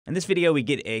In this video, we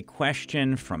get a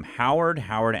question from Howard.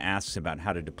 Howard asks about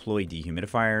how to deploy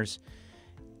dehumidifiers,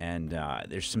 and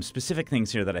there's some specific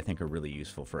things here that I think are really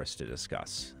useful for us to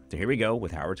discuss. So here we go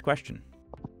with Howard's question.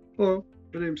 Hello,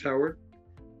 my name's Howard.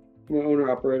 I'm the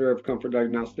owner-operator of Comfort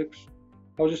Diagnostics.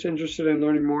 I was just interested in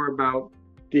learning more about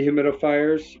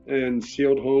dehumidifiers and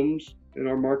sealed homes in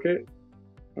our market.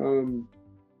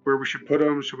 Where we should put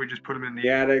them. Should we just put them in the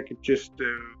attic, just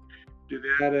do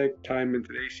the attic, tie them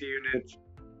into the AC units?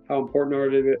 How important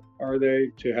are they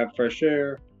to have fresh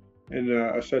air, and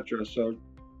etc. So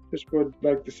just would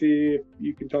like to see if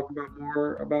you can talk about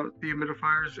more about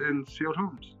dehumidifiers and sealed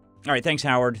homes. All right, thanks,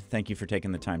 Howard. Thank you for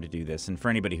taking the time to do this. And for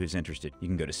anybody who's interested, you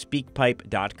can go to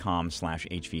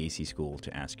speakpipe.com/HVAC school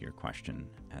to ask your question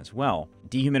as well.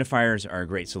 Dehumidifiers are a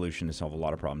great solution to solve a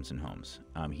lot of problems in homes.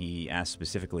 He asked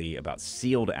specifically about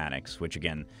sealed attics, which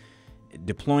again,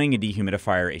 deploying a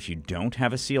dehumidifier if you don't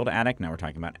have a sealed attic, now we're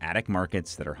talking about attic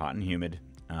markets that are hot and humid.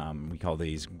 We call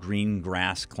these green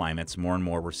grass climates. More and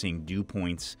more we're seeing dew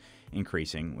points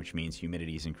increasing, which means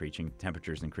humidity is increasing,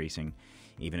 temperatures increasing.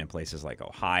 Even in places like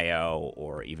Ohio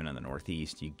or even in the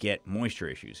Northeast, you get moisture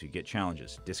issues, you get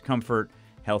challenges, discomfort,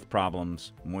 health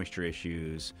problems, moisture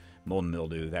issues, mold and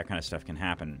mildew, that kind of stuff can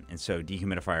happen. And so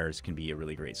dehumidifiers can be a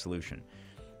really great solution.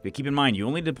 But keep in mind, you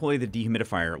only deploy the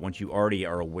dehumidifier once you already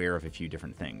are aware of a few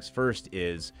different things. First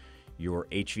is your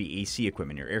HVAC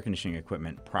equipment, your air conditioning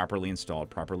equipment, properly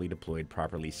installed, properly deployed,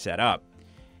 properly set up.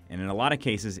 And in a lot of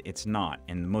cases, it's not.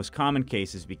 And the most common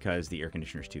case is because the air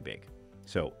conditioner is too big.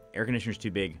 So air conditioner is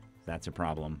too big, that's a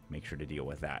problem. Make sure to deal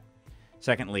with that.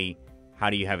 Secondly,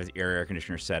 how do you have your air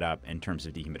conditioner set up in terms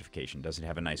of dehumidification? Does it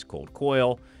have a nice cold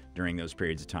coil during those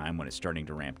periods of time when it's starting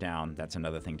to ramp down? That's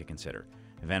another thing to consider.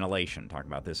 Ventilation, talk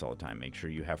about this all the time. Make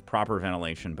sure you have proper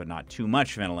ventilation, but not too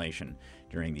much ventilation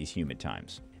during these humid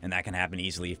times. And that can happen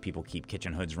easily if people keep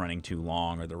kitchen hoods running too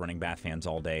long or they're running bath fans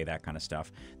all day, that kind of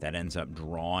stuff. That ends up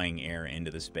drawing air into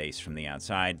the space from the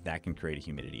outside. That can create a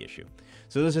humidity issue.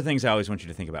 So those are things I always want you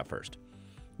to think about first.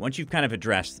 Once you've kind of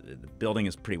addressed the building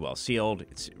is pretty well sealed,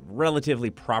 it's relatively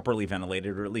properly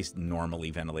ventilated, or at least normally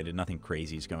ventilated, nothing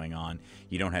crazy is going on.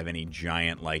 You don't have any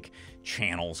giant like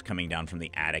channels coming down from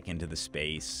the attic into the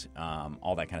space,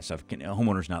 all that kind of stuff.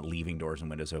 Homeowners not leaving doors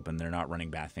and windows open. They're not running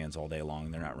bath fans all day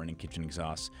long. They're not running kitchen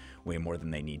exhausts way more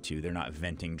than they need to. They're not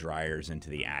venting dryers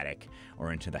into the attic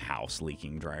or into the house,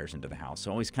 leaking dryers into the house. So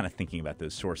always kind of thinking about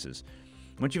those sources.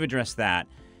 Once you've addressed that,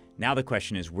 now the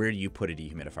question is, where do you put a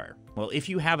dehumidifier? Well, if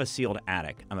you have a sealed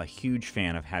attic, I'm a huge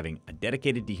fan of having a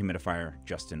dedicated dehumidifier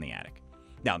just in the attic.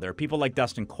 Now, there are people like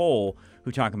Dustin Cole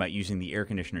who talk about using the air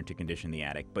conditioner to condition the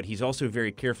attic, but he's also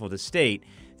very careful to state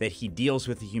that he deals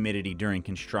with the humidity during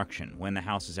construction when the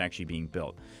house is actually being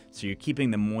built. So you're keeping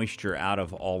the moisture out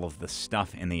of all of the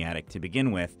stuff in the attic to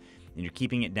begin with, and you're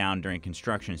keeping it down during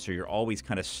construction, so you're always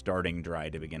kind of starting dry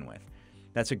to begin with.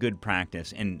 That's a good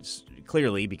practice, and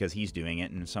clearly, because he's doing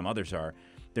it and some others are,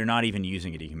 they're not even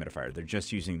using a dehumidifier. They're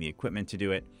just using the equipment to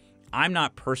do it. I'm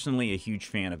not personally a huge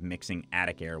fan of mixing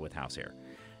attic air with house air.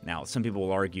 Now, some people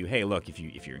will argue, hey, look, if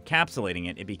you're encapsulating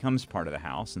it, it becomes part of the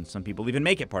house, and some people even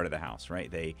make it part of the house, right?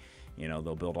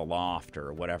 They'll build a loft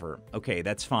or whatever. Okay,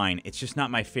 that's fine. It's just not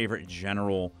my favorite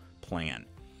general plan.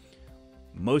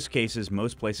 Most cases,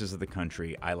 most places of the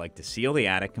country, I like to seal the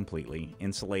attic completely,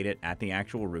 insulate it at the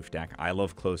actual roof deck. I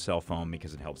love closed cell foam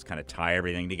because it helps kind of tie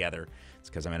everything together. It's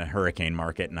because I'm in a hurricane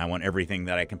market and I want everything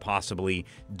that I can possibly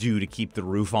do to keep the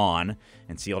roof on.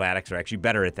 And sealed attics are actually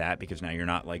better at that because now you're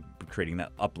not like creating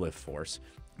that uplift force.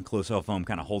 And closed cell foam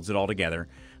kind of holds it all together.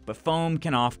 But foam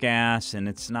can off-gas, and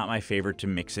it's not my favorite to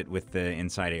mix it with the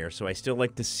inside air. So I still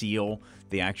like to seal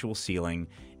the actual ceiling,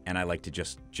 and I like to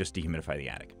just dehumidify the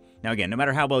attic. Now, again, no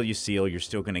matter how well you seal, you're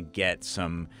still going to get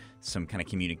some kind of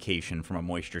communication from a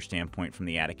moisture standpoint from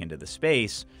the attic into the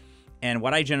space. And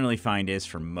what I generally find is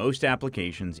for most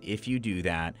applications, if you do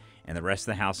that and the rest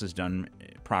of the house is done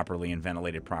properly and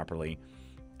ventilated properly,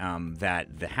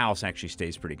 that the house actually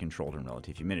stays pretty controlled in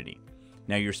relative humidity.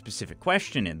 Now, your specific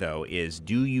question, though, is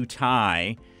do you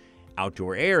tie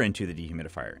outdoor air into the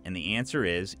dehumidifier? And the answer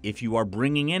is if you are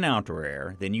bringing in outdoor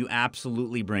air, then you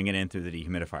absolutely bring it in through the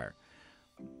dehumidifier.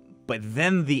 But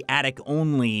then the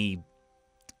attic-only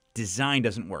design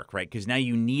doesn't work, right? Because now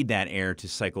you need that air to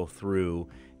cycle through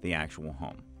the actual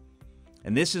home.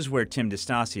 And this is where Tim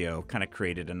DeStasio kind of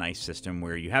created a nice system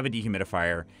where you have a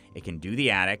dehumidifier, it can do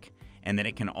the attic, and then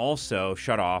it can also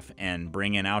shut off and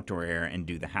bring in outdoor air and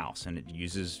do the house. And it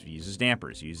uses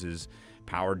dampers, uses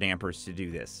power dampers to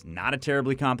do this. Not a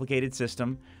terribly complicated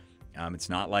system. It's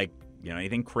not like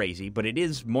anything crazy, but it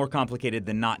is more complicated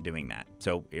than not doing that.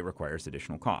 So it requires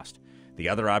additional cost. The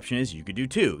other option is you could do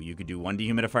two. You could do one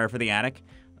dehumidifier for the attic,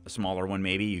 a smaller one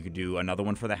maybe. You could do another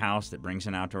one for the house that brings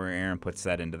in outdoor air and puts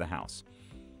that into the house.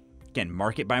 Again,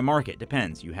 market by market,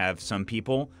 depends. You have some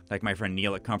people, like my friend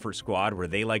Neil at Comfort Squad, where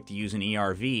they like to use an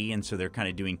ERV, and so they're kind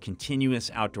of doing continuous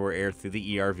outdoor air through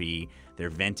the ERV. They're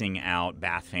venting out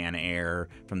bath fan air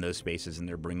from those spaces, and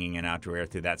they're bringing in outdoor air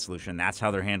through that solution. That's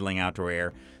how they're handling outdoor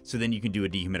air. So then you can do a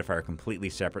dehumidifier completely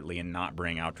separately and not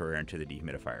bring outdoor air into the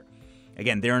dehumidifier.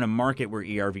 Again, they're in a market where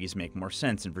ERVs make more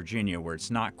sense in Virginia, where it's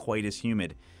not quite as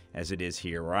humid as it is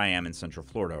here where I am in Central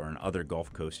Florida or in other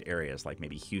Gulf Coast areas like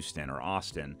maybe Houston or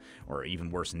Austin or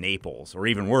even worse, Naples, or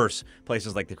even worse,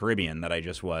 places like the Caribbean that I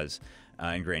just was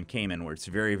in Grand Cayman, where it's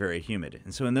very, very humid.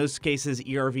 And so in those cases,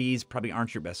 ERVs probably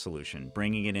aren't your best solution.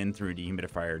 Bringing it in through a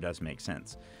dehumidifier does make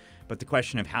sense. But the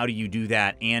question of how do you do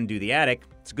that and do the attic,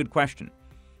 it's a good question.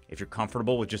 If you're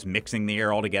comfortable with just mixing the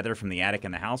air all together from the attic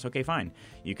and the house, okay, fine.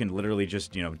 You can literally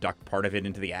just, duct part of it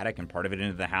into the attic and part of it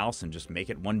into the house and just make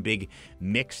it one big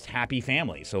mixed happy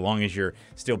family, so long as you're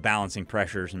still balancing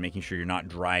pressures and making sure you're not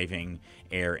driving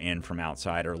air in from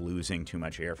outside or losing too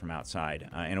much air from outside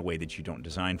in a way that you don't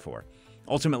design for.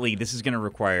 Ultimately, this is going to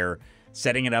require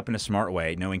setting it up in a smart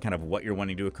way, knowing kind of what you're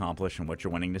wanting to accomplish and what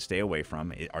you're wanting to stay away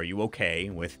from. Are you okay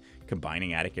with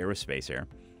combining attic air with space air?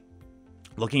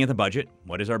 Looking at the budget,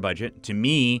 what is our budget? To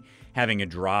me, having a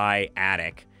dry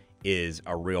attic is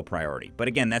a real priority. But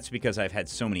again, that's because I've had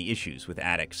so many issues with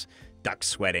attics, duct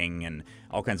sweating and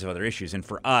all kinds of other issues. And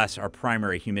for us, our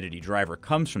primary humidity driver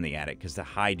comes from the attic because the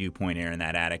high dew point air in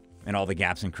that attic and all the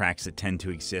gaps and cracks that tend to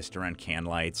exist around can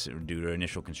lights due to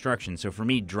initial construction. So for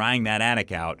me, drying that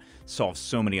attic out solves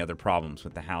so many other problems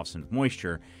with the house and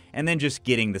moisture. And then just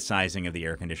getting the sizing of the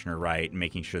air conditioner right and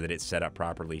making sure that it's set up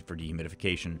properly for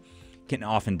dehumidification can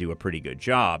often do a pretty good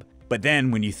job. But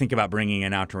then when you think about bringing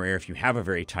in outdoor air, if you have a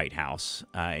very tight house,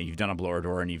 you've done a blower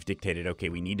door and you've dictated, okay,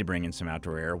 we need to bring in some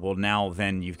outdoor air, well, now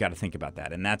then you've got to think about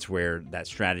that. And that's where that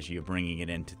strategy of bringing it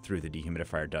in through the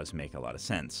dehumidifier does make a lot of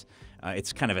sense.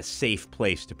 It's kind of a safe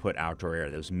place to put outdoor air,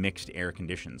 those mixed air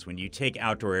conditions. When you take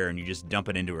outdoor air and you just dump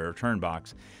it into a return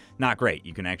box, not great.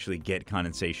 You can actually get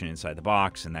condensation inside the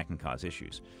box, and that can cause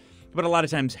issues. But a lot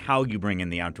of times how you bring in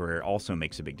the outdoor air also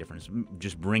makes a big difference.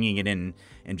 Just bringing it in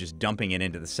and just dumping it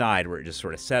into the side where it just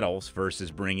sort of settles versus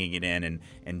bringing it in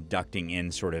and ducting in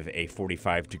sort of a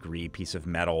 45-degree piece of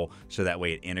metal so that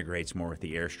way it integrates more with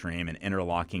the airstream and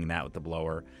interlocking that with the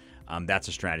blower. That's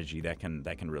a strategy that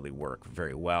can really work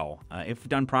very well if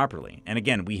done properly. And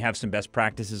again, we have some best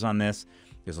practices on this.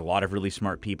 There's a lot of really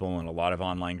smart people and a lot of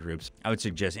online groups. I would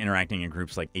suggest interacting in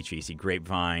groups like HVAC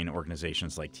Grapevine,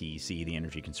 organizations like TEC, the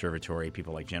Energy Conservatory,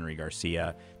 people like Jenry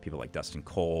Garcia, people like Dustin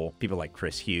Cole, people like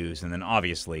Chris Hughes, and then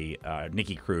obviously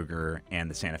Nikki Kruger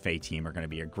and the Santa Fe team are going to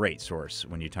be a great source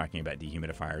when you're talking about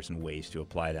dehumidifiers and ways to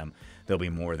apply them. They'll be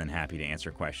more than happy to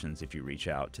answer questions if you reach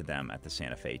out to them at the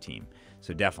Santa Fe team.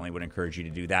 So definitely would encourage you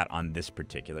to do that on this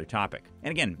particular topic.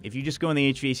 And again, if you just go in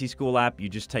the HVAC School app, you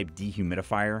just type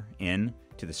dehumidifier in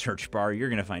to the search bar, you're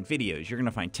going to find videos, you're going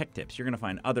to find tech tips, you're going to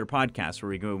find other podcasts where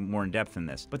we go more in depth in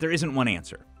this. But there isn't one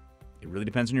answer. It really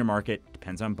depends on your market, it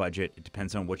depends on budget, it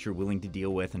depends on what you're willing to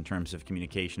deal with in terms of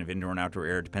communication of indoor and outdoor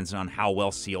air, it depends on how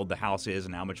well sealed the house is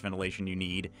and how much ventilation you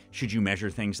need. Should you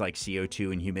measure things like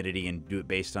CO2 and humidity and do it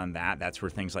based on that? That's where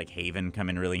things like Haven come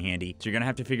in really handy. So you're going to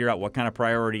have to figure out what kind of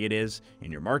priority it is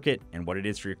in your market and what it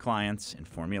is for your clients and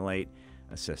formulate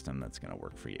a system that's going to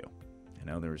work for you. I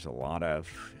know there's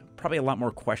probably a lot more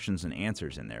questions than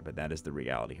answers in there, but that is the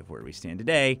reality of where we stand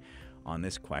today on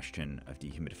this question of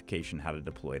dehumidification, how to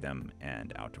deploy them,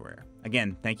 and outdoor air.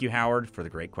 Again, thank you, Howard, for the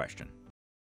great question.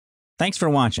 Thanks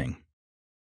for watching.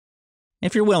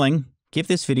 If you're willing, give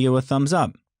this video a thumbs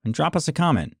up and drop us a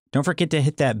comment. Don't forget to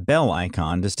hit that bell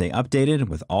icon to stay updated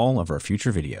with all of our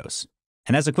future videos.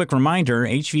 And as a quick reminder,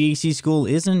 HVAC School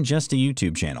isn't just a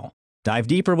YouTube channel. Dive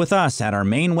deeper with us at our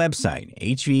main website,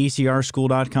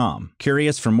 hvacrschool.com.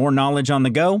 Curious for more knowledge on the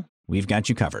go? We've got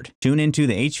you covered. Tune into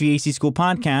the HVAC School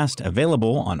podcast,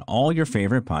 available on all your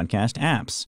favorite podcast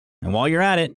apps. And while you're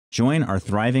at it, join our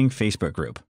thriving Facebook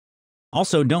group.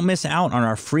 Also, don't miss out on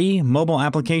our free mobile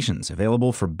applications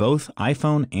available for both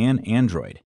iPhone and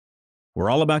Android. We're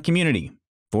all about community.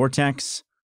 For techs,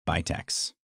 by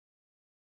techs.